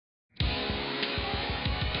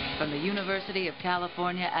From the University of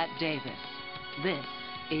California at Davis, this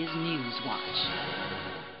is NewsWatch.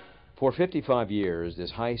 For 55 years,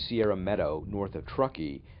 this high Sierra meadow north of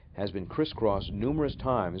Truckee has been crisscrossed numerous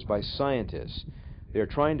times by scientists. They're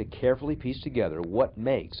trying to carefully piece together what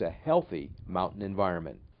makes a healthy mountain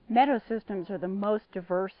environment. Meadow systems are the most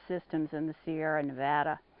diverse systems in the Sierra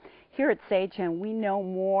Nevada. Here at Sagehen, we know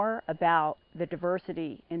more about the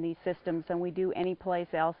diversity in these systems than we do any place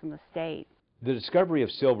else in the state. The discovery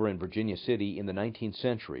of silver in Virginia City in the 19th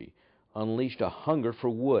century unleashed a hunger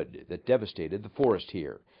for wood that devastated the forest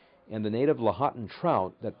here, and the native Lahontan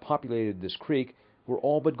trout that populated this creek were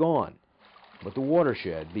all but gone. But the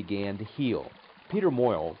watershed began to heal. Peter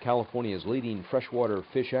Moyle, California's leading freshwater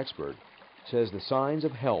fish expert, says the signs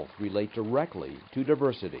of health relate directly to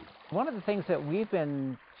diversity. One of the things that we've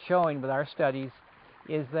been showing with our studies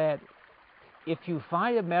is that if you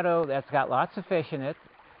find a meadow that's got lots of fish in it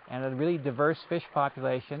and a really diverse fish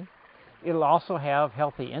population, it'll also have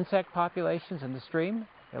healthy insect populations in the stream.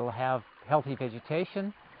 It'll have healthy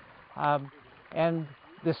vegetation. And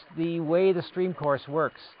the way the stream course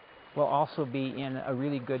works will also be in a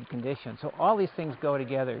really good condition. So all these things go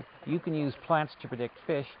together. You can use plants to predict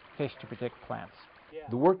fish, fish to predict plants.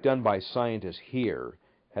 The work done by scientists here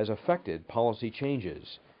has affected policy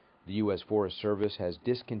changes. The U.S. Forest Service has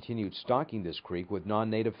discontinued stocking this creek with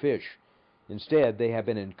non-native fish. Instead, they have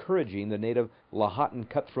been encouraging the native Lahontan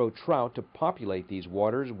cutthroat trout to populate these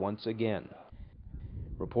waters once again.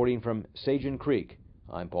 Reporting from Sagehen Creek,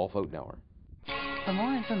 I'm Paul Fotenauer. For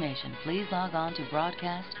more information, please log on to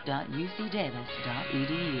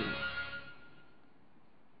broadcast.ucdavis.edu.